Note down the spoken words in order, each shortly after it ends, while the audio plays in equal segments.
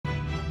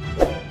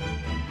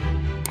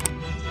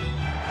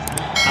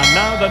And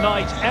now the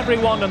night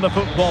everyone in the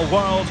football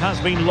world has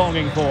been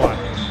longing for.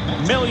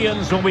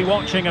 Millions will be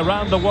watching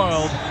around the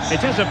world.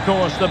 It is, of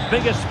course, the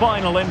biggest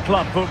final in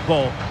club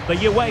football, the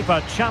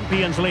UEFA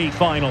Champions League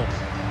final.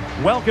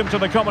 Welcome to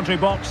the commentary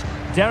box.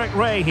 Derek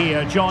Ray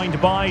here,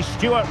 joined by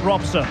Stuart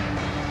Robson.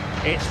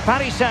 It's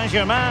Paris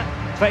Saint-Germain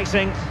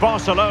facing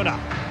Barcelona.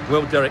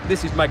 Well, Derek,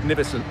 this is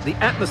magnificent. The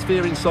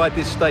atmosphere inside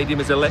this stadium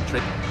is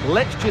electric.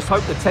 Let's just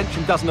hope the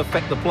tension doesn't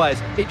affect the players.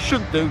 It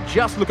shouldn't do.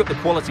 Just look at the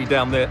quality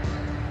down there.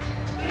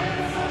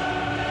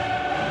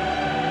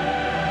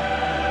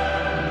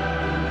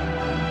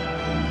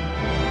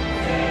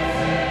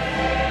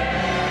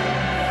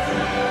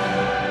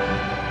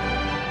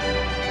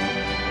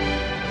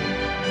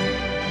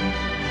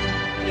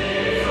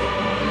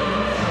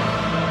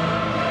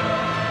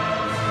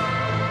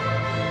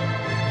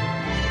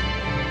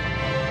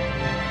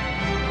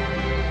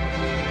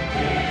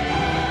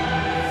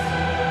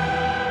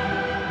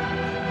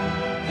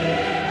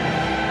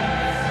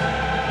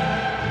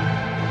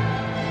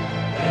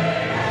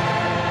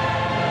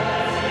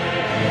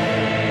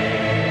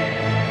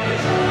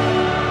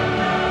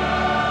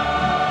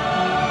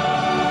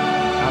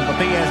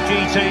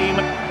 PSG team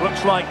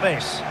looks like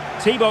this.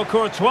 Thibaut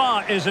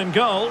Courtois is in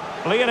goal.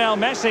 Lionel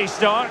Messi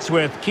starts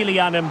with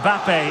Kylian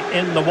Mbappe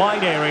in the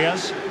wide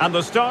areas. And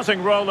the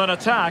starting role in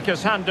attack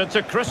is handed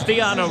to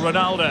Cristiano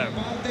Ronaldo.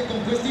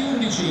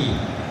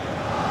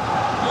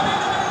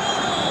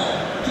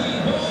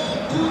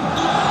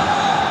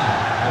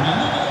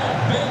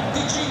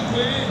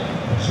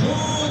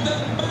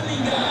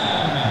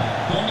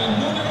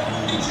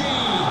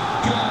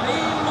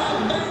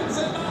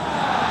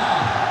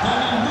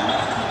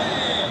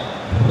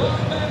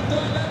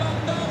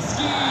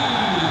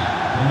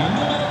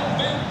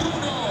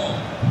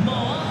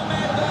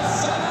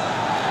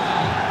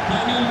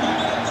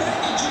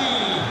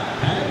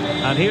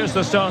 And here's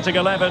the starting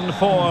 11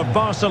 for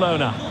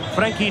Barcelona.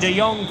 Frenkie de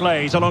Jong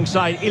plays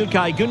alongside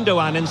İlkay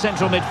Gündoğan in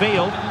central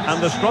midfield.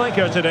 And the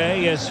striker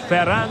today is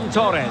Ferran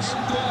Torres.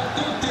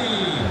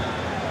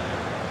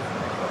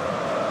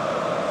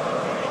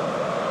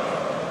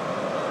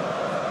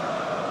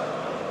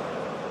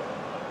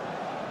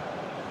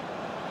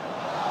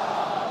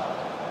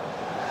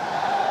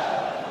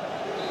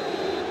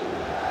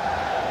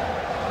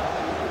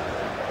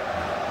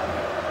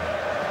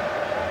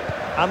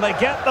 And they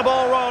get the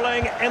ball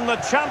rolling in the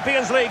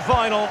Champions League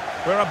final.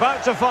 We're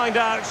about to find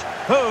out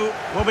who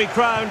will be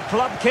crowned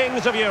Club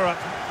Kings of Europe.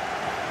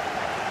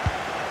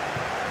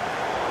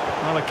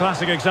 Well, a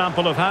classic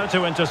example of how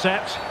to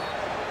intercept.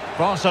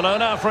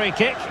 Barcelona free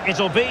kick.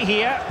 It'll be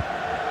here.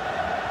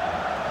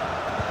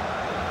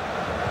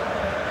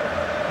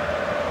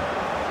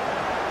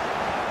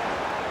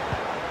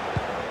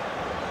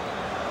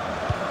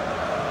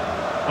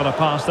 Well, a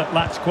pass that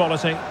lacks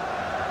quality.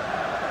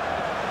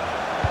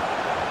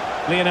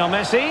 Lionel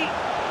Messi.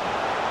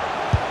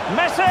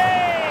 Messi!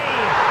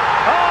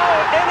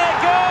 Oh, in it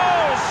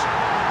goes!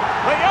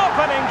 The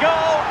opening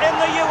goal in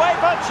the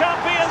UEFA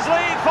Champions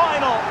League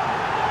final.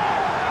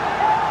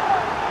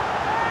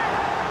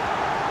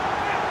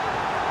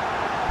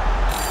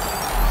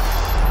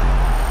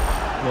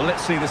 Well,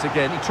 let's see this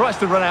again. He tries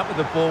to run out with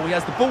the ball. He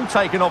has the ball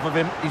taken off of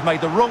him. He's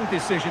made the wrong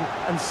decision,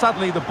 and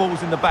suddenly the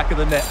ball's in the back of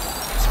the net.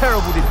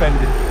 Terrible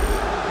defending.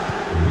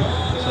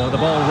 So the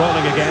ball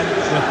rolling again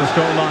with the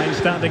scoreline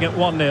standing at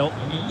 1-0.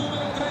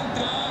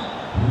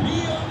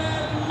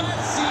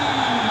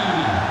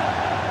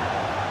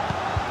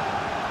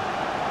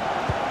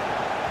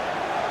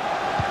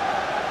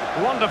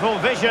 Wonderful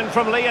vision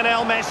from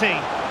Lionel Messi.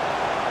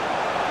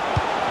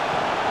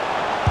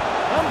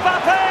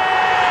 Mbappe!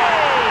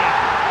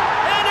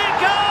 In it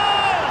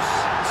goes!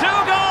 2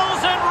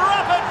 goals in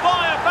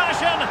rapid-fire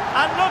fashion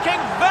and looking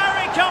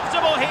very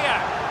comfortable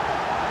here.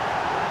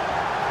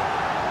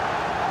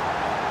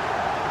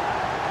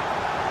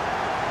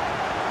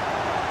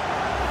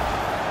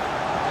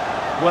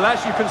 Well,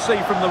 as you can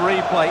see from the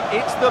replay,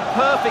 it's the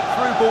perfect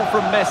through ball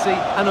from Messi,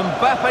 and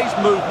Mbappe's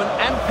movement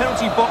and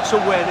penalty box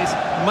awareness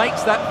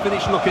makes that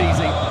finish look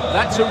easy.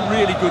 That's a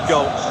really good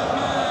goal.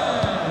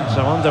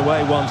 So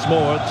underway once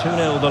more,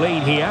 2-0 the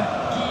lead here.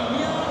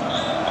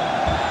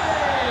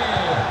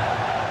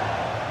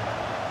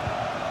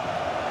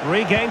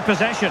 Regained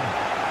possession.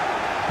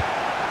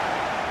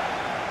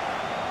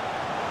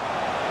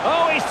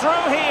 Oh, he's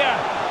through here.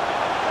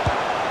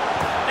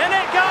 In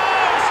it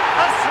goes!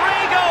 A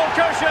 3-goal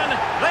cushion.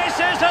 This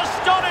is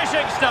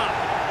astonishing stuff.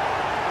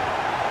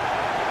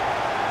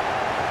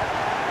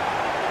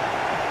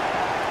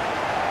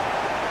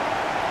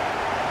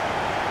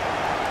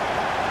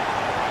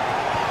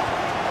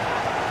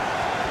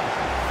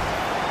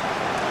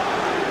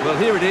 Well,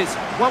 here it is,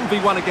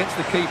 1v1 against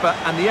the keeper,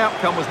 and the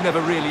outcome was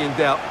never really in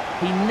doubt.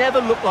 He never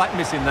looked like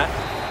missing that.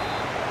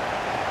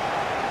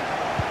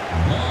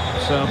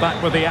 So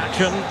back with the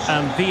action,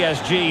 and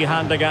PSG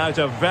handing out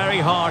a very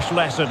harsh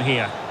lesson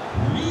here.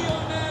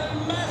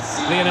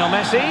 Lionel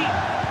Messi.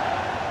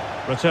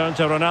 Return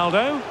to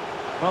Ronaldo.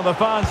 Well, the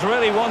fans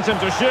really want him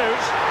to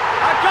shoot.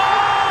 A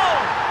goal!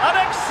 An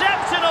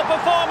exceptional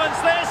performance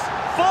this.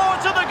 4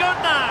 to the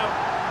good now.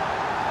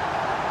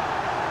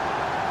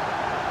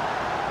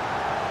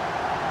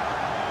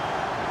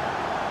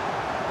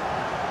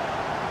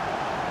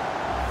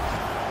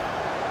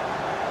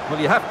 Well,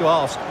 you have to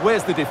ask,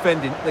 where's the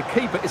defending? The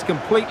keeper is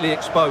completely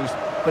exposed,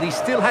 but he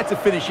still had to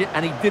finish it,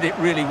 and he did it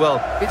really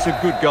well. It's a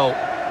good goal.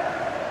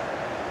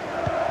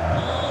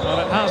 Well,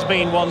 it has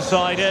been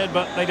one-sided,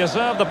 but they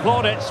deserve the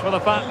plaudits for the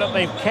fact that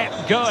they've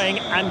kept going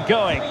and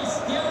going.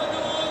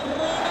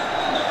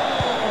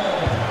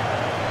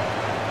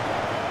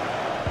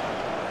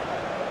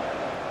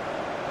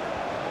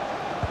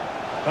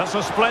 That's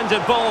a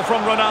splendid ball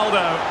from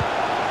Ronaldo.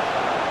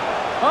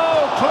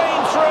 Oh,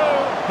 clean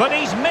through, but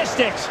he's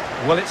missed it.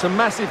 Well, it's a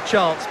massive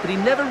chance, but he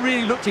never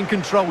really looked in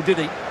control, did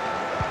he?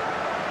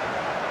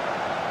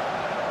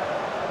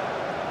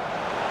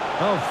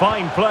 Oh,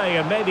 fine play,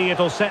 and maybe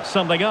it'll set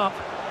something up.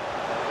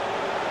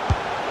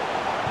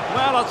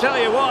 Well, I'll tell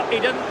you what, he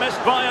didn't miss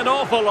by an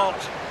awful lot.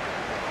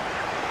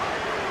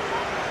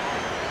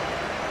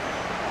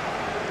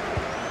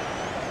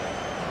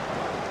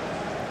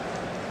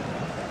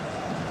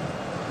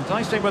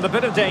 Enticing with a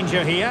bit of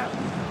danger here.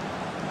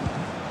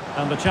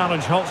 And the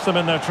challenge halts them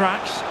in their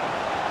tracks.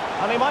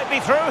 And he might be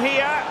through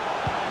here.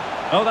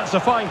 Oh, that's a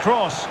fine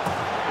cross.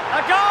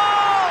 A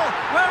goal!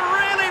 We're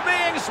really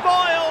being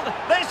spoiled.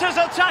 This is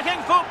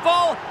attacking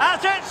football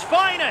at its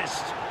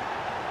finest.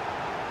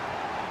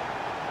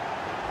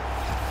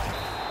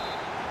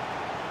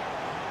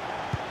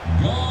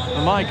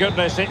 Oh, my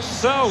goodness, it's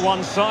so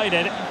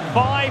one-sided.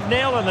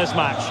 5-0 in this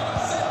match.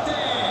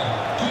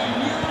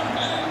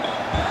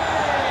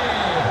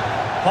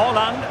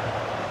 Holland.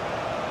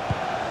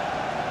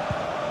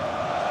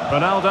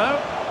 Ronaldo.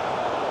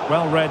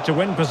 Well read to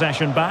win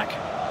possession back.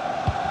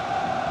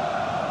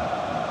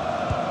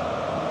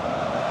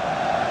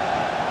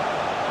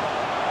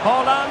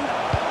 Holland.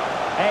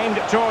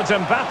 Aimed towards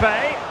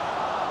Mbappe.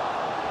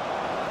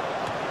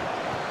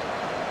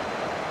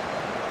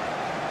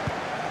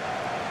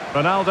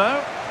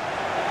 Ronaldo.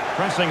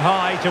 Pressing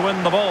high to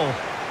win the ball.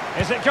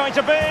 Is it going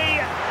to be?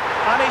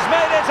 And he's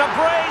made it a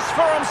brace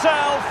for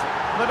himself.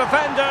 The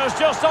defender's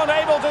just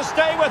unable to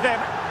stay with him.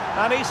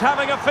 And he's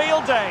having a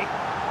field day.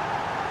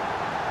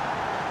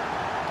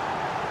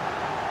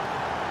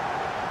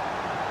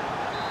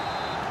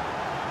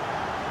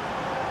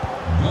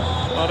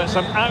 Well, it's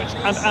an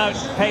out-and-out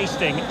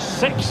pasting.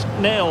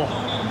 6-0.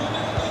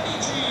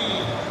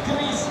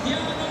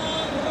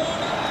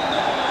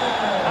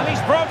 And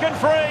he's broken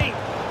free.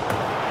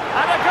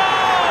 And a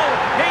goal!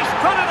 He's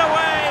put it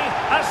away.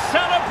 A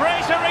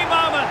celebratory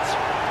moment.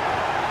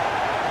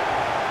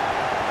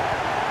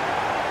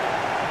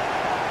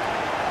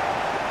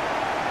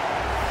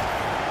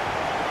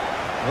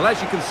 Well,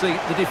 as you can see,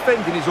 the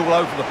defending is all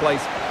over the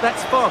place.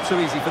 That's far too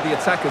easy for the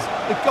attackers.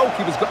 The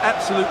goalkeeper's got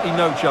absolutely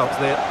no chance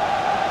there.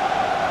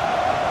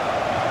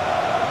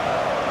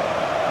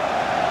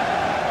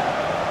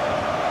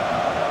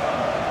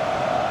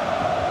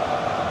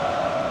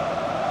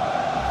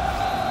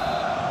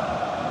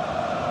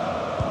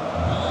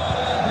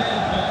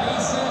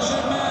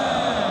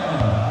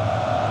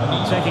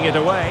 Taking it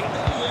away.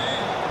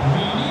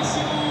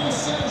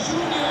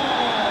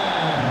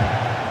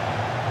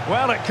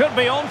 Well, it could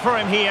be on for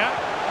him here.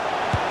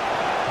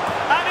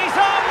 And he's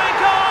only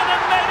gone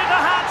and made it a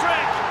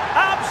hat-trick.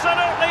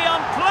 Absolutely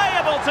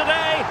unplayable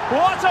today.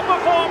 What a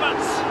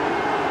performance.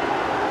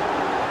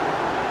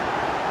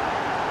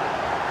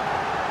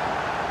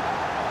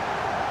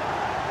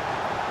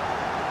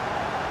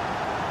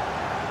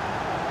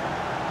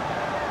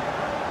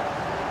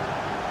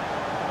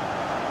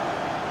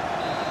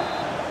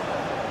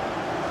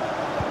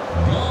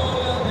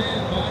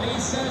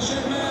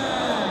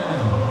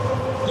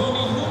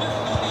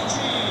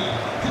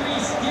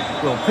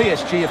 Well,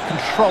 PSG have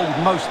controlled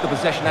most of the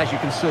possession, as you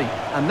can see,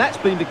 and that's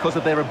been because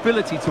of their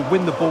ability to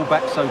win the ball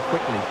back so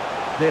quickly.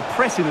 Their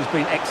pressing has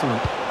been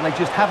excellent, and they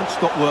just haven't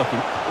stopped working.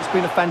 It's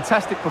been a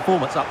fantastic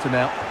performance up to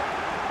now.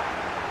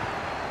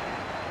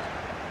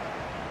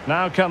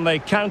 Now can they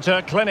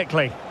counter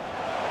clinically?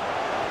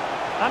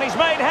 And he's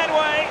made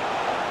headway.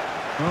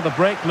 Well, the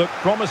break looked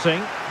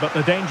promising, but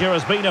the danger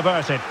has been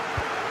averted.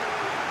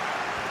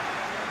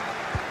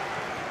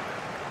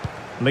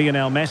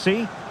 Lionel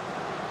Messi.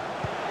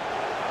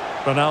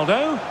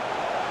 Ronaldo.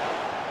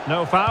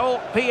 No foul.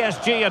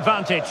 PSG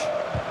advantage.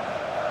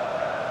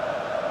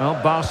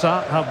 Well,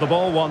 Barca have the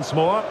ball once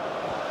more.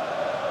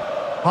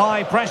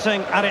 High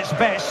pressing at its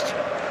best.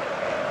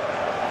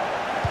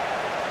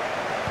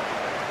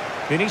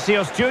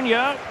 Vinicius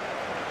Junior.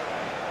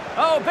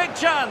 Oh, big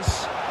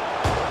chance.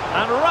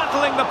 And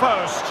rattling the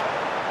post.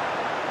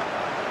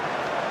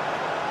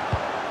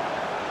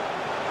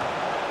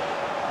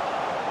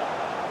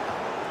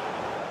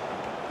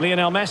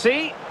 Lionel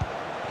Messi.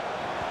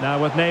 Now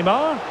with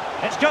Neymar.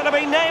 It's going to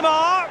be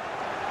Neymar.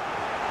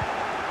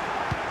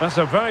 That's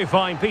a very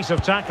fine piece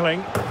of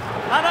tackling.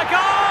 And a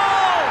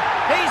goal!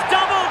 He's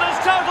doubled his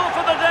total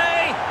for the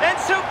day in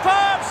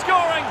superb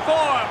scoring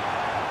form.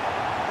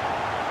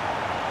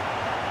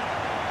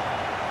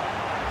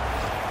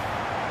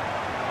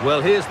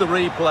 Well, here's the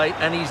replay,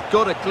 and he's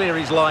got to clear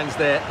his lines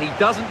there. He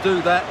doesn't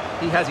do that.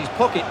 He has his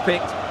pocket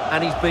picked,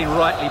 and he's been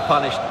rightly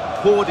punished.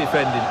 Poor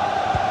defending.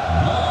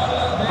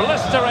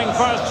 Blistering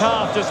first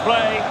half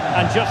display,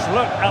 and just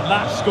look at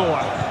that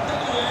score.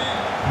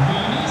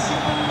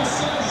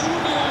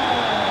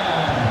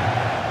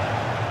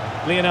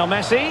 Lionel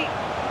Messi.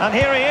 And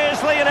here he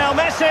is, Lionel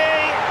Messi.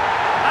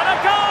 And a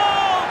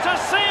goal to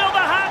seal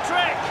the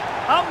hat-trick.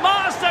 A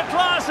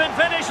masterclass in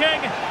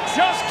finishing.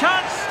 Just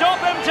can't stop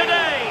him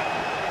today.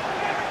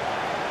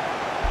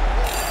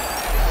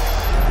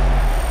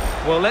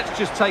 Well, let's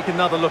just take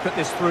another look at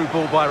this through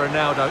ball by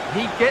Ronaldo.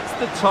 He gets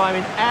the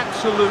timing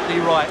absolutely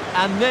right,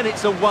 and then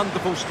it's a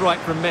wonderful strike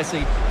from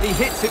Messi. He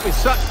hits it with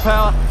such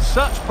power,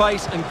 such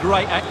pace, and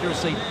great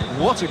accuracy.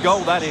 What a goal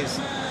that is.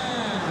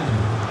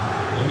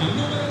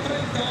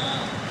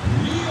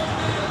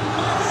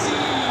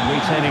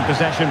 Retaining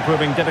possession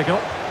proving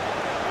difficult.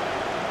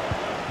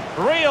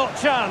 Real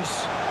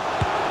chance.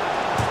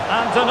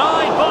 And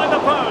denied by the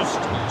post.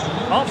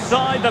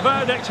 Offside the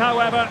verdict,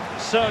 however,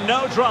 so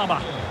no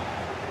drama.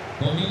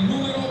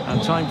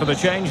 And time for the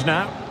change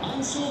now.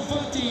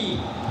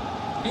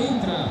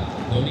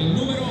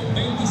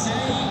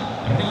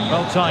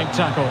 Well-timed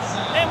tackle.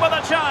 In with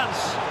a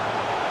chance.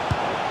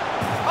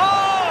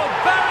 Oh,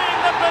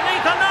 burying them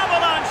beneath an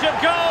avalanche of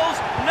goals.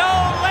 No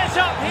let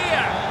up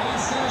here.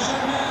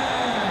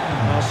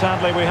 Well,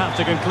 sadly, we have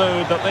to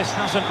conclude that this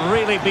hasn't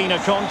really been a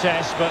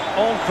contest, but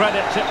all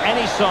credit to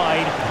any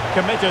side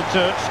committed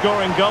to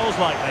scoring goals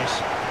like this.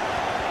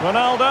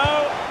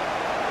 Ronaldo.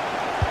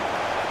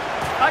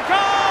 A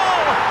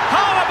goal!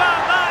 How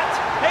about that?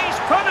 He's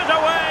put it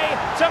away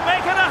to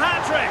make it a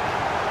hat-trick.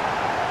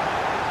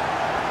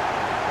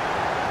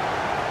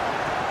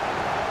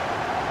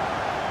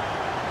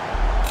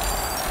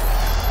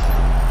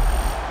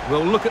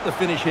 Well, look at the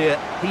finish here.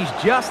 He's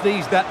just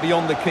eased that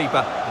beyond the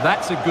keeper.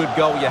 That's a good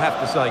goal, you have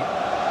to say.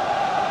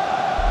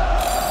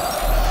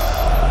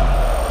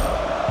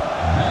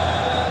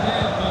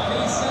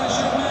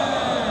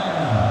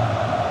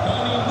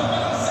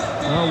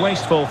 Well,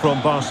 wasteful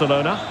from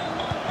Barcelona.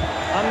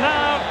 And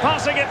now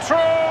passing it through.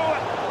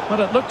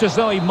 Well, it looked as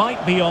though he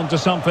might be onto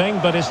something,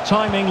 but his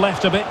timing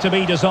left a bit to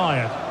be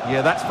desired.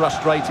 Yeah, that's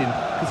frustrating,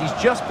 because he's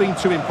just been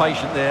too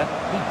impatient there.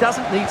 He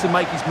doesn't need to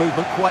make his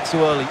movement quite so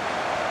early.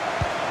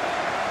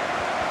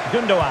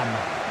 Gundogan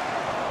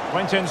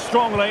went in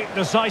strongly,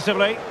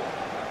 decisively.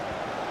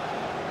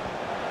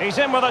 He's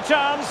in with a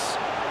chance.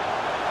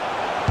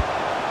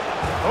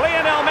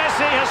 Lionel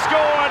Messi has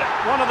scored.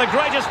 One of the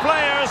greatest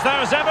players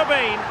there's ever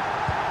been.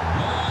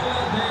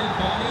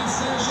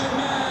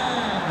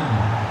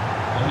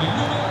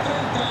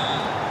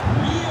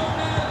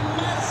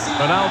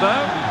 Ronaldo.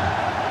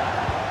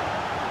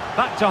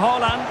 Back to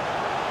Haaland.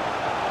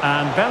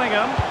 And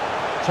Bellingham.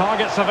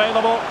 Targets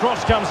available.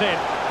 Cross comes in.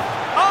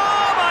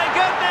 Oh, my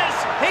goodness!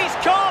 He's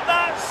caught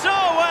that so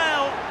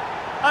well!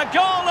 A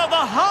goal of the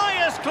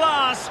highest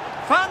class.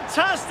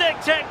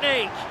 Fantastic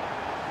technique.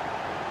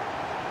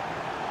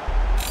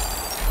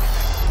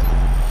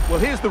 Well,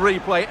 here's the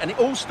replay, and it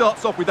all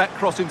starts off with that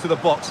cross into the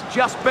box,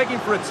 just begging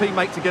for a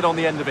teammate to get on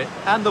the end of it.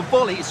 And the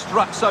volley is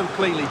struck so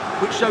cleanly,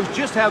 which shows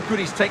just how good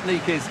his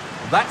technique is.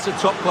 That's a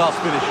top-class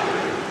finish.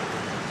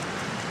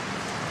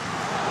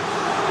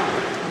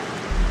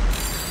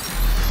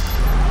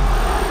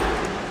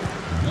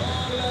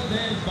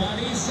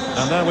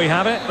 And there we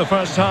have it. The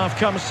first half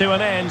comes to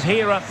an end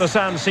here at the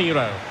San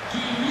Siro.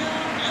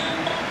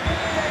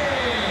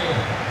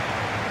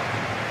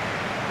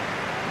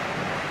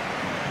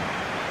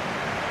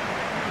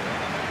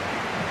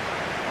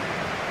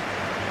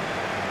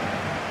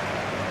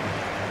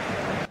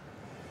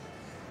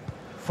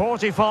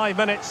 "45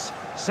 minutes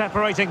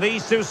separating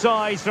these two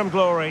sides from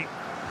glory.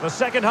 The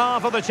second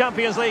half of the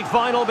Champions League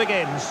final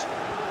begins.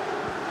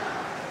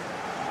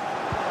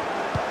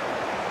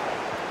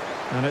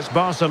 And it's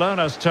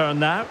Barcelona's turn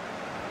now.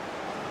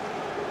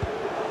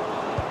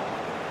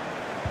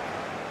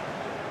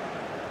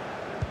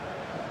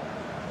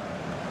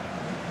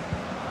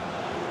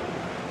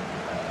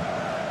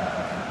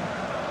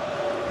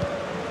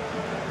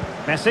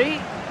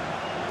 Messi.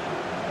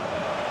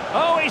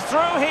 Oh, he's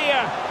through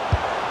here.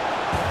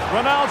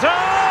 Ronaldo!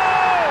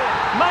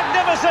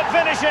 Magnificent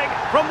finishing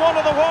from one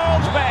of the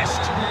world's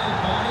best.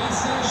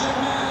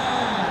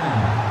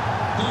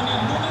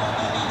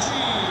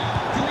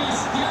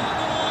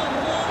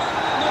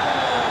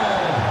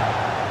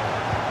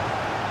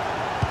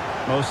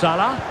 Mo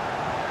Salah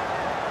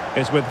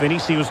is with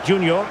Vinicius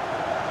Junior.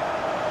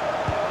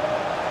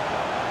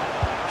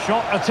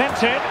 Shot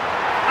attempted.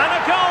 And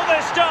a goal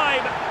this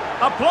time.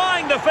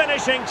 Applying the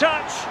finishing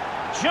touch.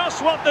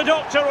 Just what the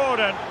doctor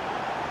ordered.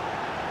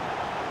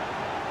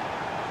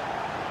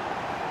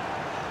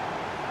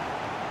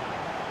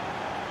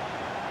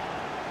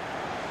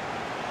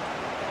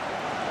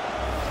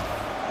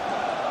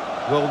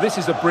 Well, this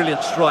is a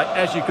brilliant strike,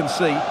 as you can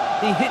see.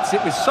 He hits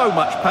it with so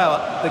much power.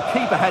 The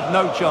keeper had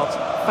no chance.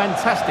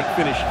 Fantastic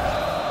finish.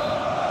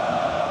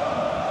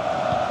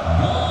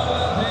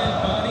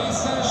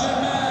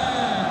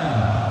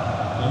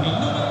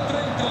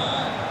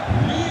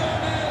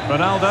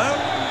 Ronaldo.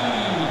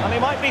 And he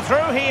might be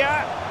through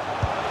here.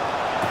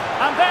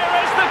 And there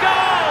is the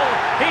goal!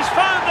 He's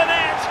found the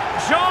net.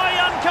 Joy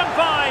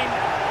unconfined.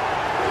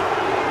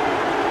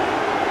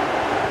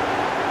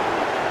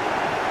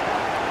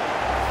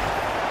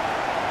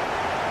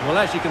 Well,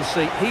 as you can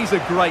see, he's a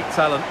great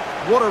talent.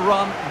 What a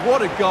run,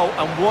 what a goal,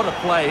 and what a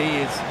player he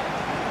is.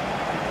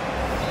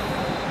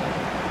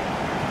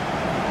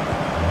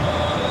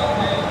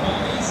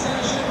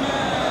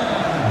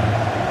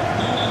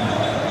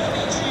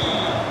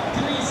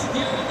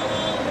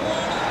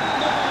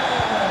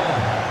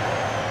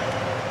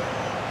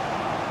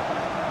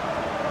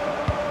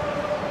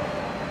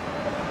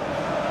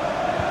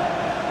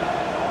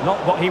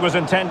 Not what he was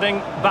intending.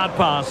 Bad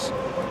pass.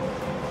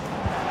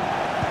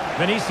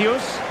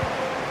 Vinicius.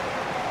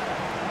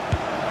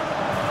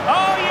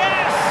 Oh,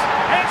 yes!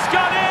 It's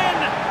gone in!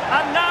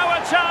 And now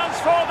a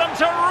chance for them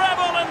to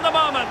revel in the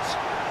moment.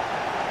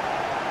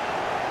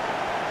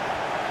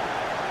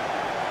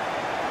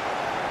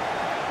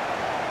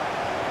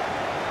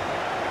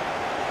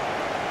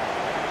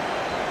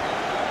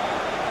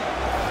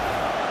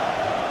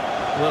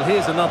 Well,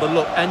 here's another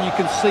look, and you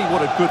can see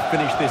what a good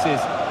finish this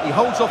is. He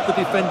holds off the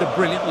defender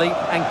brilliantly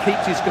and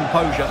keeps his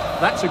composure.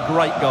 That's a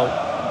great goal.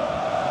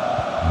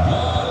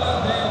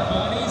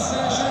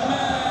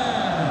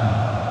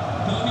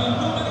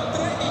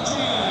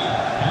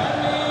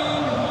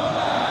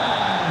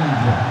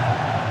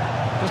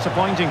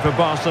 Disappointing for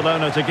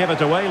Barcelona to give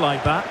it away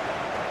like that.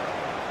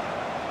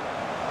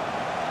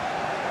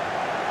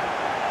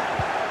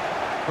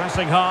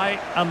 Pressing high,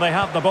 and they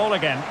have the ball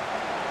again.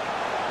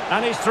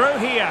 And he's through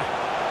here.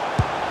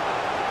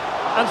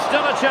 And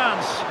still a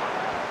chance.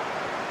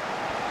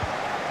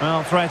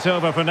 Well, threat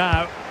over for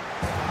now.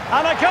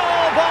 And a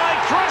goal by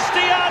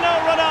Cristiano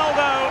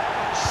Ronaldo.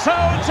 So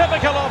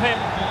typical of him.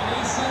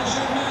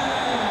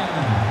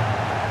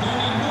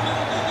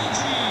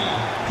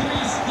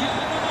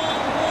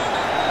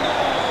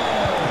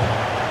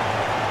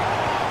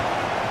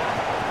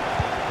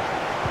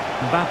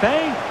 Mbappe.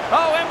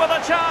 Oh, in with a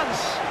chance.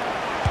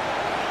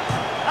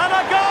 And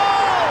a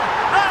goal!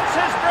 That's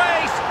his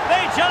brace.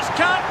 They just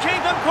can't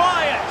keep him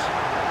quiet.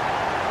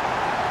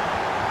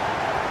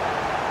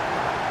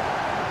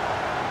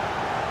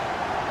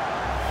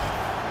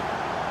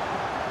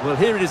 Well,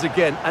 here it is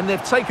again, and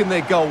they've taken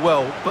their goal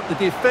well, but the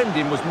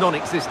defending was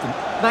non-existent.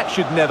 That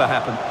should never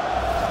happen.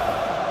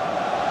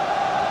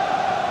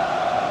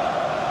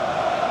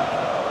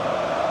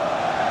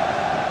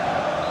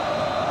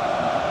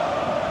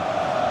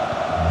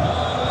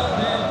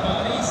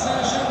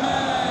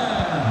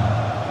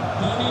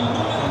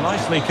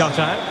 Nicely cut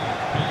out.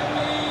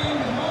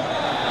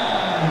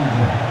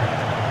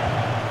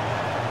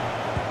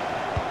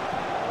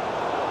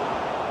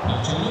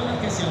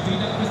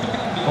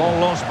 Ball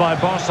lost by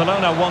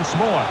Barcelona once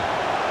more.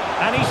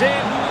 And he's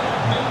in.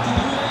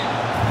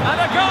 And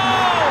a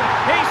goal!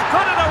 He's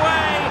put it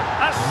away!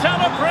 A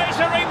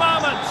celebratory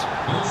moment!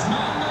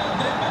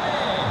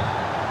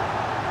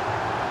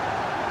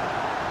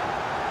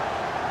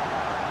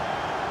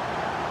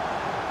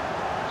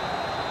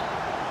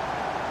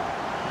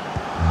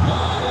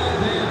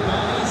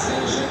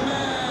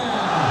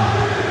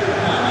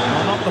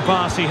 Well, not the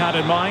pass he had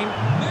in mind.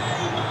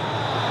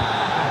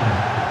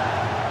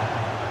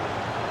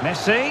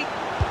 Messi.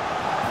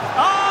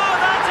 Oh,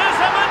 that is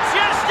a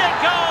majestic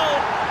goal!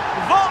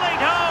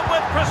 Volleyed home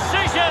with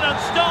precision and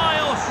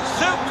style.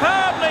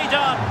 Superbly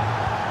done.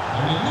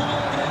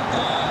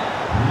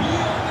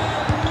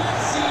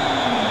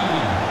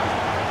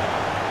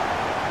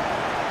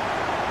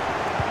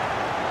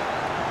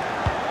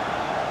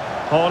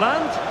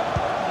 Haaland.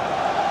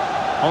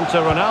 On to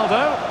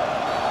Ronaldo.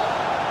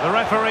 The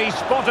referee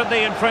spotted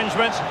the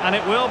infringement, and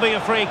it will be a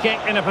free kick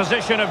in a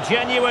position of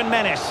genuine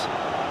menace.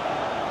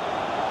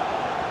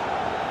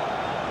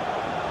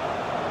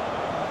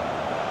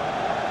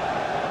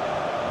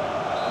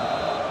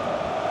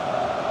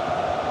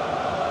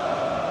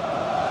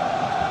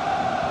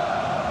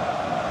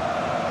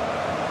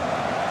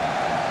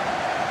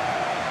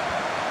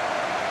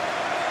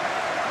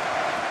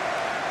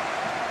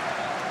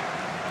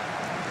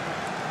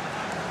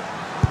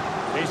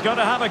 He's got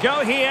to have a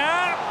go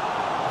here.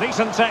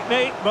 Decent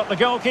technique, but the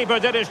goalkeeper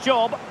did his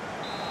job.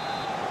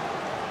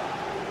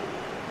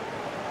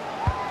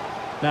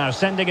 Now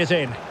sending it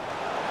in.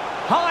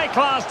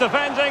 High-class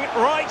defending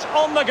right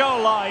on the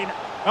goal line.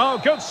 Oh,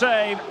 good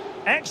save.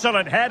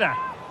 Excellent header.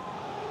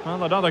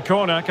 Well, another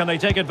corner. Can they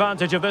take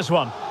advantage of this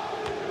one?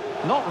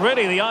 Not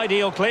really the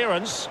ideal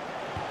clearance.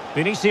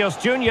 Vinicius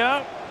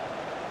Junior.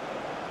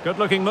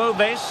 Good-looking move,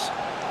 this.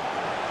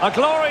 A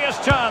glorious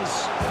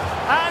chance.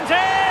 And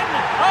in!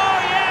 Oh,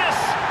 yes!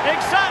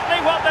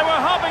 Exactly what they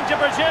were hoping to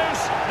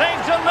produce.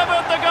 They've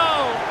delivered the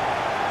goal.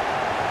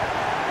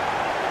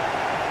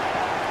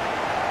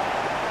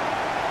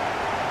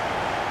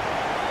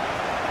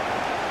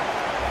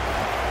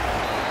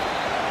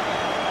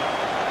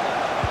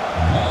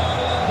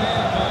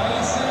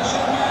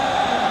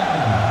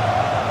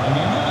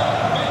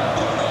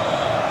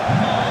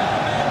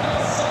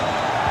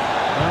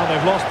 Well,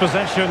 they've lost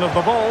possession of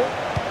the ball.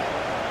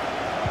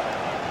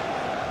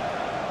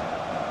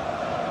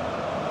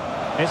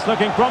 It's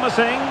looking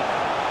promising.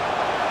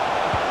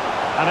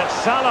 And it's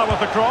Salah with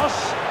the cross.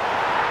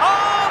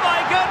 Oh,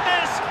 my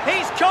goodness!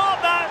 He's caught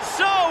that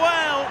so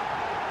well!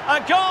 A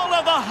goal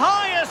of the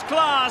highest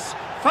class.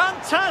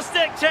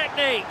 Fantastic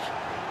technique.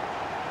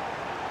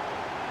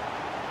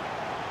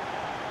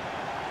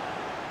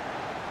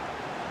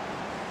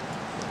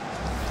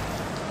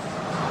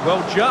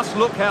 Well, just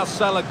look how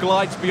Salah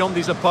glides beyond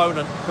his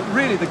opponent. But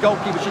really, the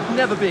goalkeeper should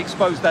never be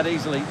exposed that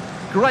easily.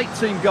 Great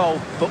team goal,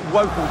 but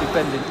woeful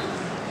defending.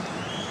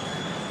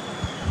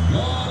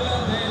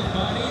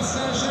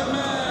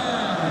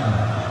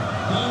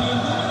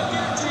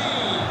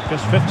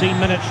 Just 15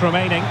 minutes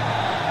remaining.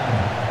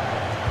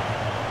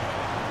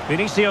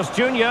 Vinicius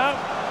Junior.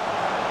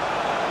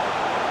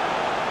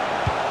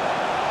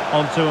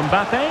 On to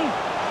Mbappe.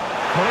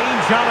 Clean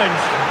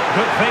challenge.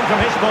 Good thing from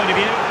his point of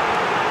view.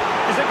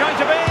 Is it going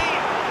to be?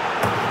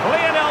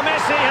 Lionel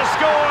Messi has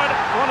scored.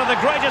 One of the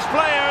greatest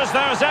players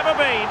there's ever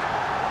been.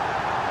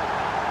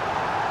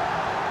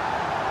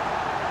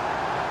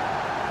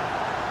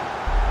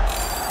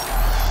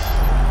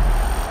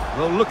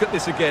 Well, look at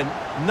this again.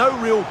 No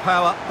real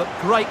power, but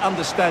great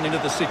understanding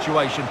of the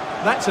situation.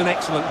 That's an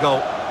excellent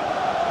goal.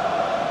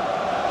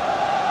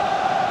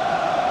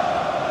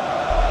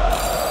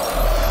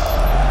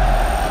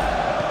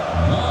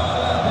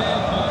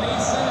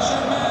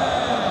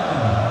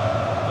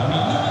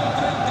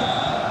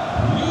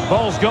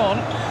 Ball's gone.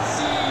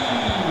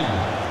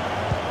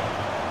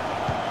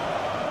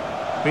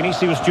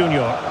 Vinicius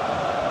Junior.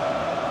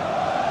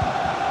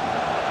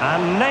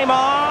 And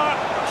Neymar.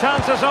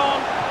 Chances on.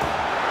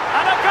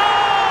 And a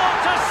goal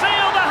to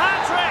seal the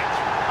hat-trick.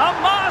 A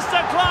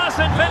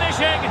masterclass in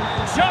finishing.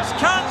 Just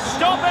can't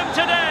stop him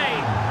today.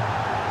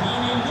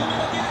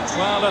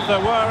 Well, if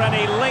there were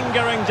any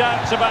lingering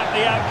doubts about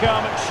the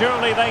outcome,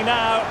 surely they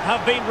now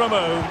have been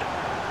removed.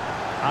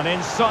 An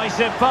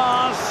incisive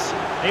pass.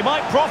 He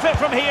might profit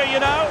from here, you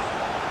know.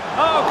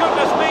 Oh,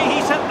 goodness me,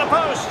 he's hit the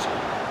post.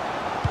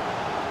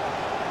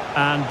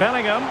 And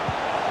Bellingham.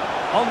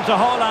 On to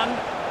Haaland.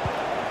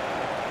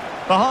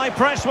 The high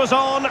press was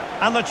on,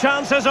 and the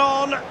chance is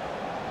on.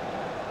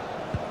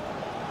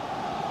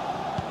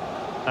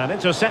 And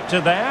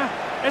intercepted there.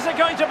 Is it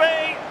going to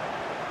be?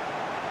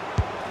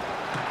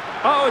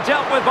 Oh,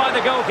 dealt with by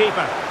the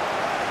goalkeeper.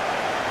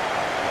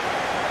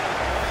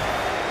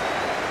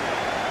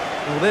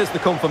 Well, there's the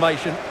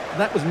confirmation.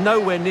 That was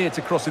nowhere near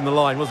to crossing the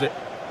line, was it?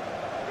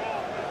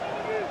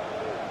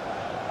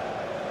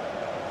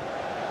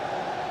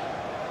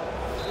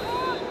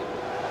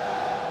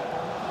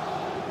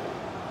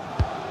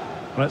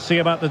 Let's see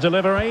about the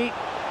delivery.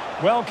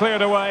 Well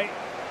cleared away.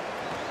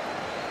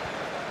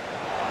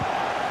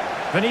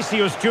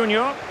 Vinicius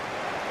Junior.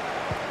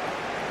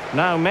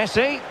 Now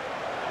Messi.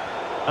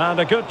 And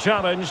a good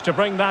challenge to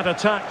bring that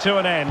attack to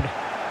an end.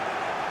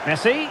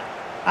 Messi.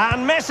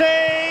 And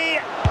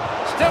Messi!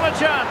 Still a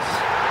chance.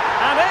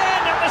 And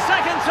in at the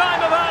second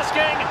time of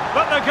asking,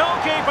 but the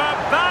goalkeeper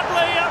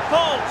badly at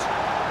fault.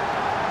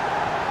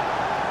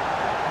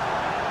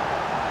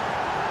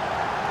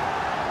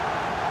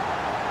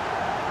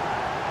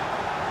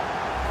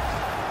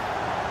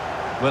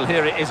 Well,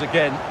 here it is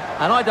again.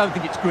 And I don't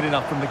think it's good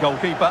enough from the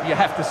goalkeeper. You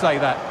have to say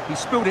that. He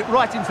spilled it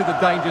right into the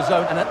danger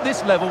zone, and at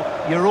this level,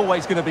 you're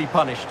always going to be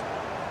punished.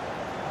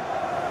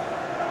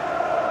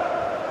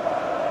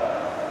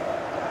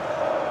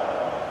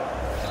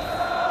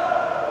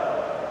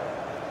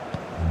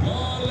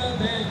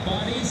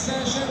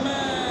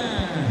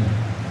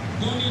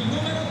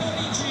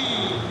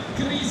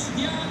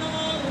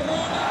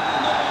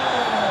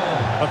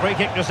 The free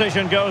kick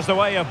decision goes the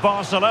way of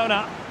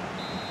Barcelona.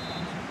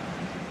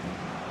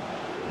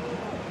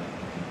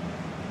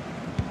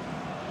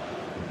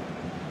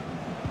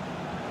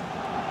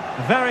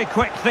 Very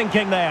quick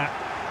thinking there.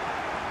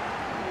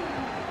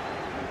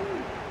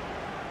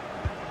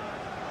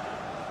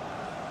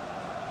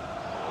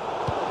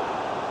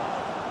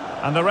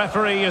 And the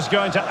referee is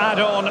going to add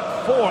on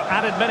 4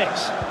 added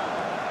minutes.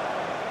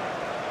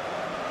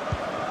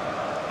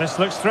 This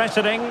looks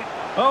threatening.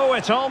 Oh,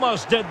 it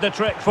almost did the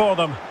trick for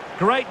them.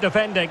 Great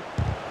defending.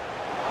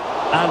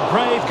 And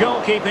brave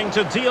goalkeeping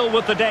to deal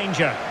with the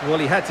danger. Well,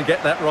 he had to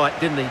get that right,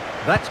 didn't he?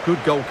 That's good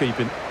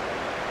goalkeeping.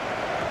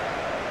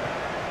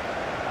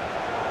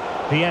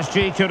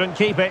 PSG couldn't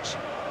keep it.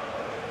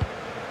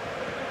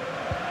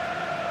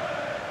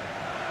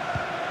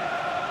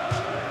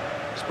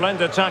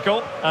 Splendid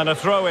tackle and a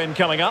throw-in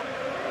coming up.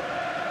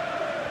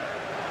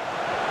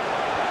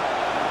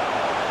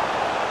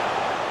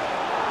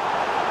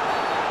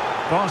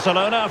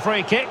 Barcelona, a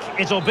free kick.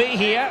 It'll be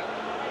here.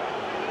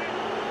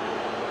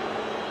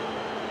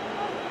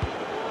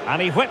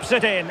 And he whips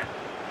it in.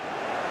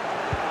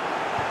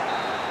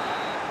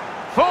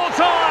 Full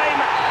time.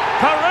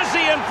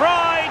 Parisian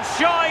pride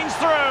shines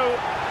through.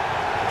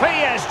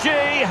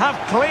 PSG have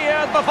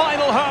cleared the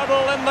final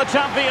hurdle in the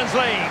Champions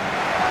League.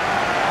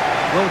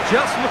 Well,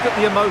 just look at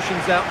the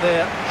emotions out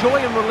there.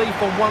 Joy and relief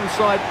on one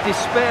side,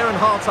 despair and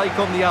heartache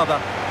on the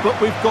other. But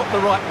we've got the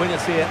right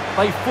winners here.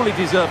 They fully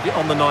deserved it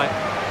on the night.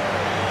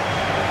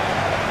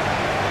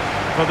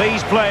 For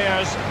these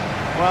players,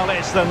 well,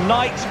 it's the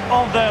night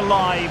of their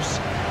lives.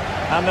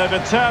 And they're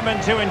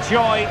determined to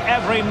enjoy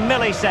every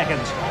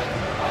millisecond.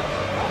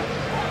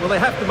 Well, they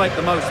have to make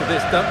the most of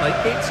this, don't they?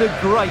 It's a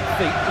great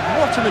feat.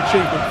 What an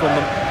achievement from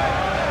them.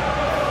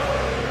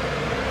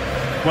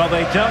 Well,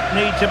 they don't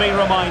need to be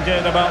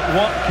reminded about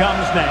what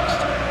comes next.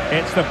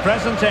 It's the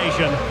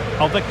presentation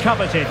of the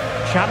coveted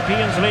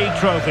Champions League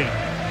trophy.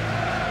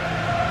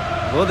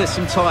 Well, there's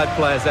some tired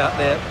players out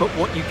there, but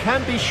what you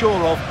can be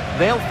sure of,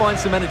 they'll find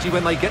some energy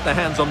when they get their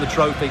hands on the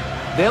trophy.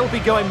 They'll be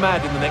going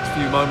mad in the next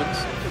few moments.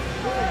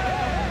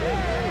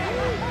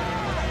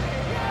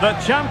 The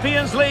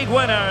Champions League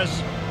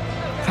winners,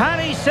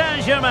 Paris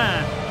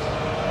Saint-Germain.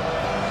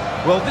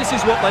 Well, this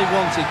is what they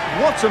wanted.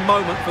 What a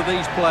moment for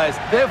these players.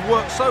 They've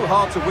worked so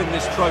hard to win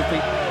this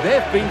trophy.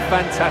 They've been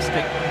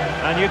fantastic.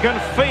 And you can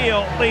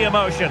feel the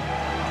emotion.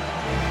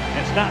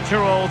 It's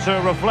natural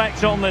to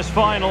reflect on this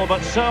final,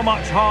 but so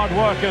much hard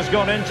work has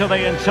gone into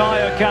the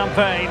entire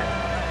campaign.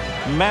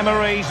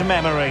 Memories,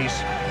 memories.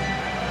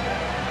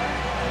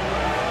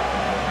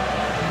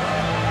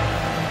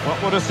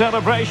 What would a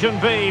celebration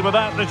be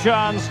without the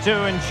chance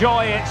to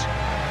enjoy it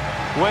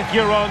with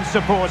your own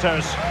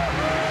supporters?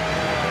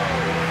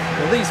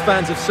 Well, these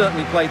fans have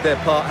certainly played their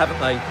part, haven't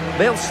they?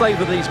 They'll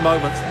savour these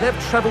moments.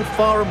 They've travelled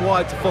far and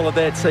wide to follow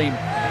their team.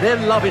 They're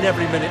loving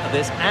every minute of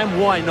this, and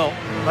why not?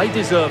 They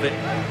deserve it.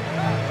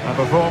 A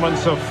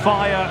performance of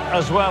fire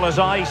as well as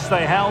ice.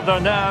 They held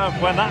their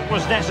nerve when that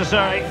was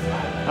necessary.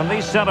 And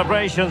these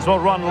celebrations will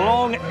run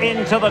long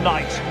into the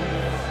night.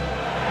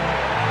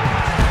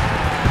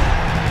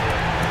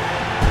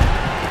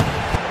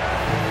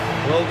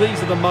 Well,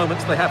 these are the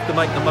moments they have to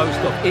make the most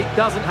of. It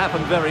doesn't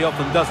happen very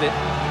often, does it?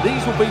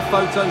 These will be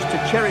photos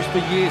to cherish for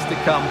years to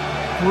come.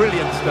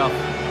 Brilliant stuff.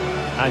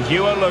 And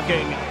you are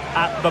looking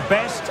at the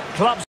best clubs.